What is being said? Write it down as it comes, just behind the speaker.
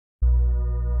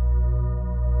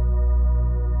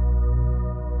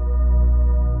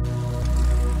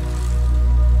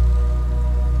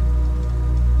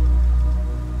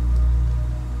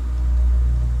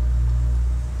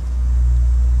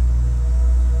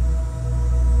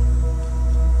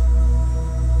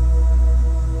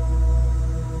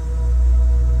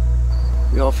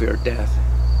fear death.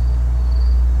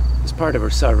 It's part of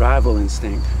our survival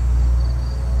instinct.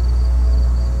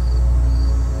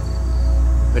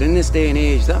 But in this day and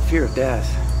age, that fear of death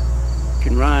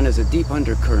can run as a deep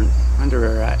undercurrent under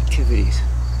our activities,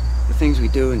 the things we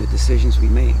do and the decisions we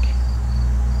make.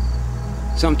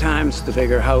 Sometimes the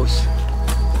bigger house,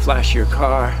 the flashier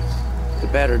car, the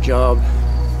better job.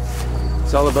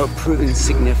 It's all about proving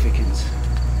significance.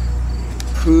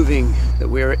 Proving that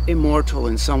we're immortal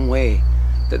in some way,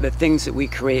 that the things that we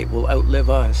create will outlive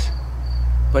us.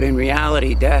 But in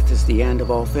reality, death is the end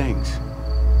of all things.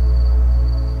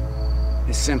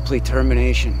 It's simply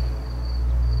termination.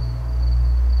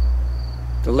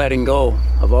 The letting go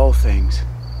of all things.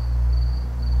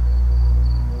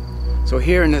 So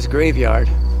here in this graveyard,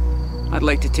 I'd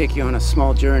like to take you on a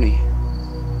small journey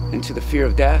into the fear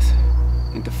of death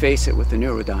and to face it with the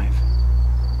neuro-dive.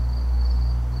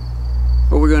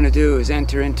 What we're going to do is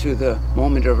enter into the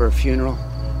moment of our funeral,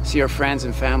 see our friends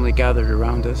and family gathered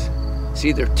around us,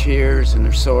 see their tears and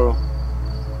their sorrow,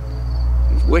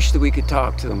 and wish that we could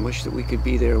talk to them, wish that we could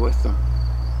be there with them.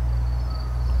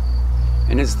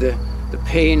 And as the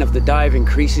pain of the dive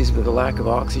increases with the lack of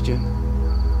oxygen,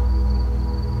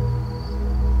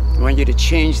 I want you to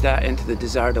change that into the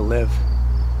desire to live.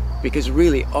 Because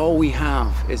really all we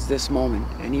have is this moment,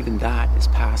 and even that is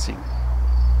passing.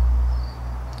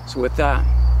 So with that,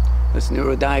 let's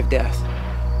neuro-dive death.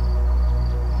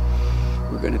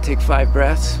 We're going to take 5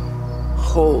 breaths.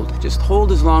 Hold, just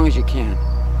hold as long as you can.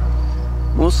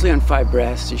 Mostly on 5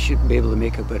 breaths, you should be able to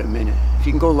make about a minute. If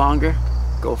you can go longer,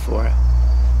 go for it.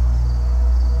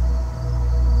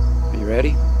 Are you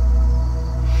ready?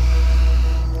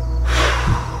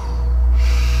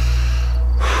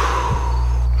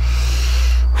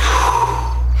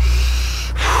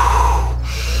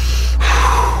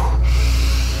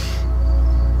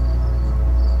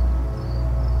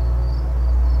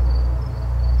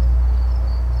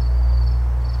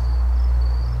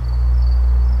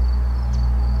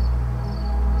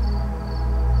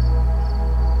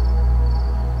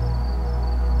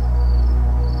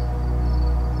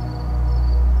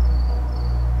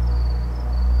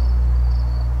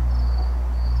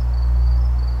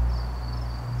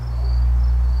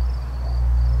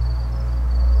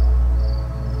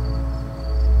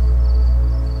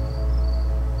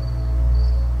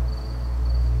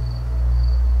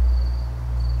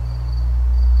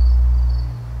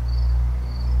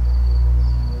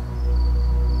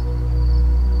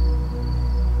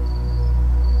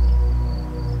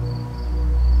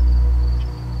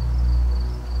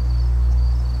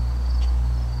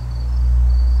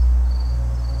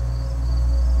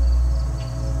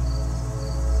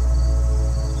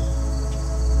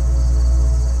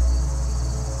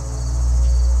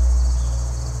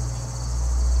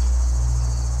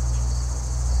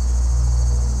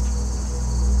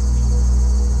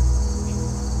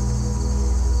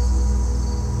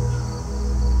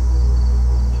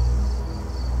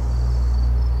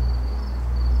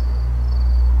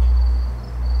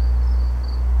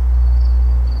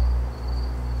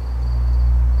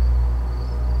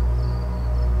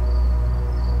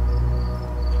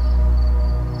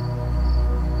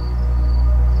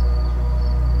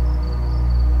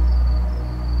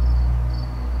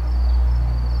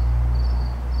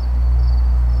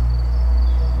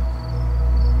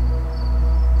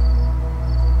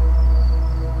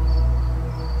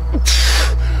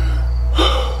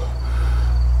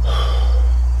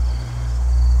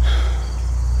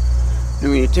 And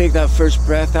when you take that first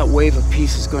breath, that wave of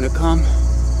peace is going to come.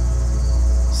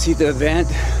 See the event,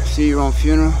 see your own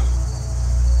funeral,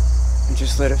 and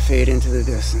just let it fade into the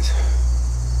distance.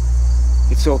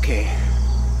 It's okay.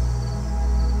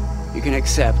 You can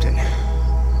accept it.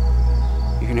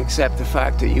 You can accept the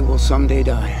fact that you will someday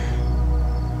die.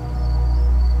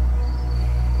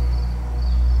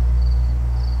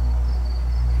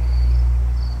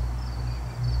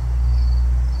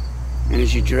 And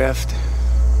as you drift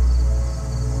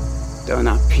down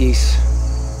that peace,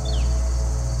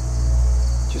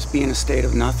 just be in a state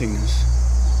of nothingness.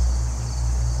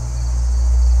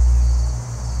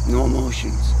 No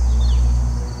emotions,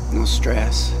 no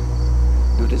stress,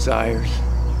 no desires,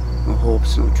 no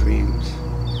hopes, no dreams.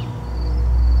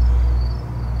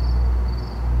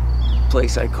 A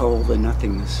place I call the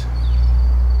nothingness.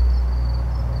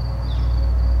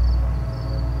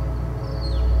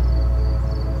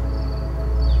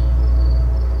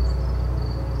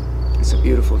 It's a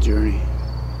beautiful journey,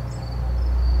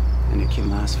 and it can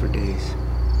last for days.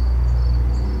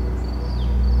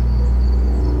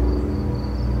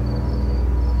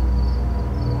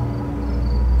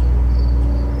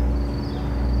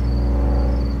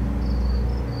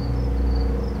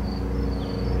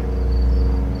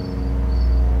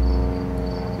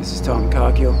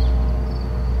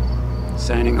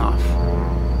 signing off.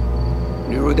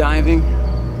 Neuro-diving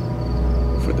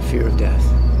for the fear of death.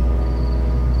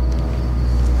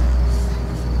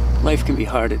 Life can be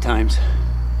hard at times.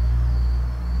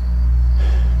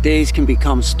 Days can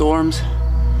become storms.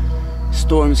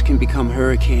 Storms can become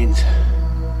hurricanes.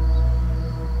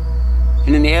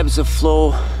 And in the ebbs of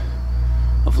flow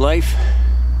of life,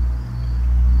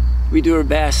 we do our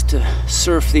best to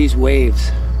surf these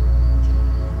waves,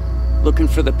 looking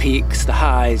for the peaks, the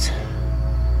highs,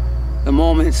 the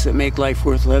moments that make life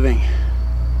worth living.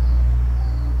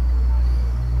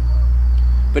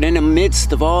 But in the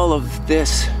midst of all of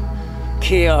this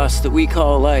chaos that we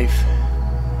call life,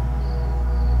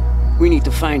 we need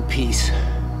to find peace.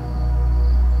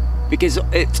 Because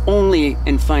it's only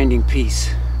in finding peace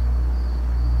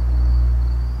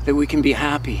that we can be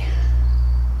happy.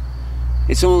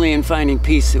 It's only in finding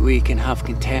peace that we can have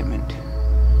contentment.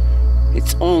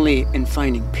 It's only in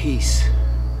finding peace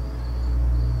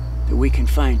that we can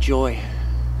find joy.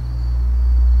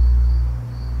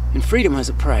 And freedom has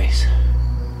a price.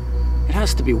 It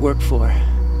has to be worked for.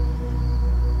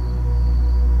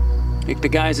 Like the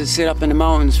guys that sit up in the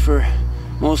mountains for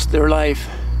most of their life,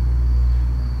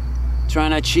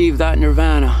 trying to achieve that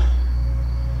nirvana.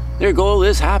 Their goal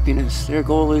is happiness. Their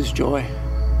goal is joy.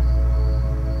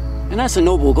 And that's a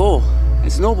noble goal.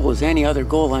 As noble as any other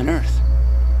goal on earth.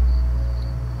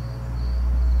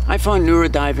 I found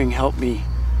neuro-diving helped me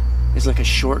as like a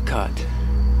shortcut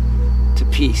to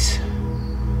peace.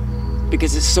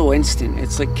 Because it's so instant.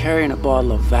 It's like carrying a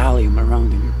bottle of Valium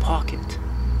around in your pocket.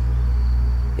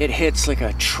 It hits like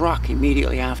a truck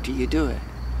immediately after you do it.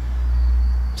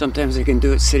 Sometimes I can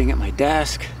do it sitting at my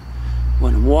desk,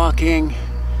 when I'm walking,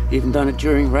 even done it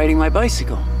during riding my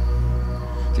bicycle,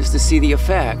 just to see the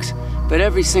effects. But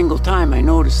every single time I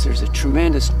notice there's a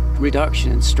tremendous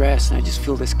reduction in stress, and I just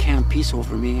feel this calm peace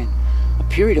over me and a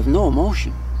period of no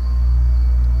emotion.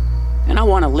 And I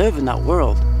want to live in that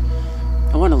world.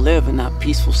 I want to live in that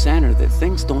peaceful center that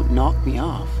things don't knock me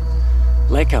off.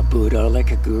 Like a Buddha,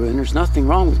 like a guru, and there's nothing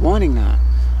wrong with wanting that.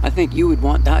 I think you would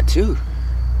want that too.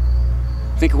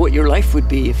 Think of what your life would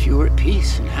be if you were at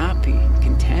peace and happy and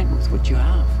content with what you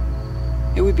have.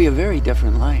 It would be a very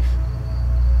different life.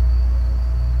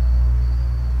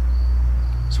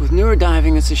 So with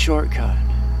neuro-diving, it's a shortcut.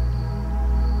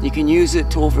 You can use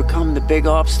it to overcome the big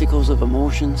obstacles of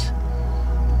emotions,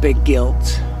 the big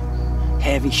guilt,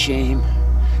 heavy shame,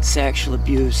 sexual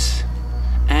abuse,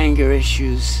 anger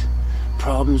issues,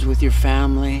 problems with your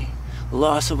family,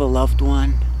 loss of a loved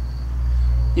one.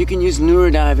 You can use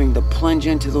neuro-diving to plunge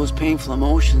into those painful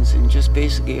emotions and just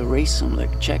basically erase them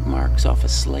like check marks off a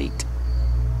slate.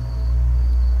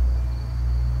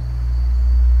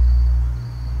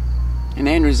 And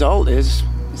the end result is,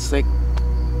 it's like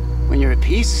when you're at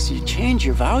peace, you change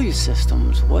your value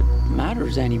systems. What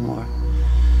matters anymore?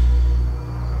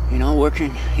 You know,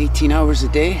 working 18 hours a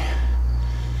day.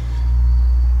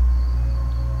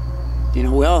 You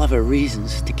know, we all have our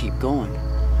reasons to keep going.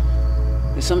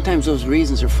 And sometimes those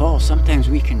reasons are false. Sometimes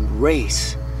we can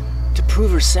race to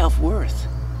prove our self-worth,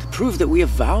 to prove that we have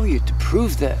value, to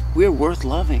prove that we're worth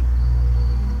loving.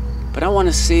 But I want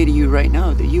to say to you right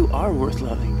now that you are worth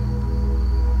loving.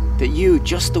 That you,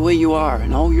 just the way you are,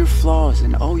 and all your flaws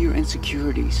and all your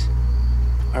insecurities,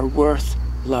 are worth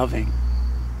loving.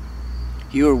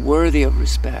 You are worthy of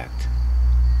respect.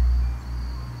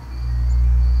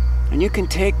 And you can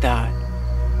take that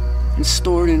and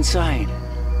store it inside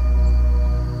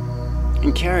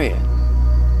and carry it,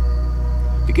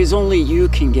 because only you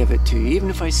can give it to you. Even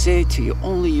if I say it to you,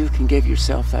 only you can give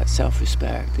yourself that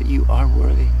self-respect, that you are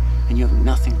worthy and you have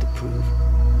nothing to prove.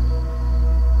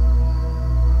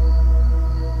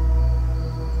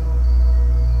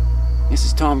 This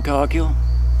is Tom Coghill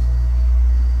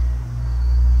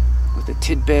with a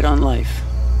tidbit on life,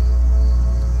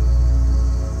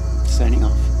 signing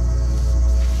off.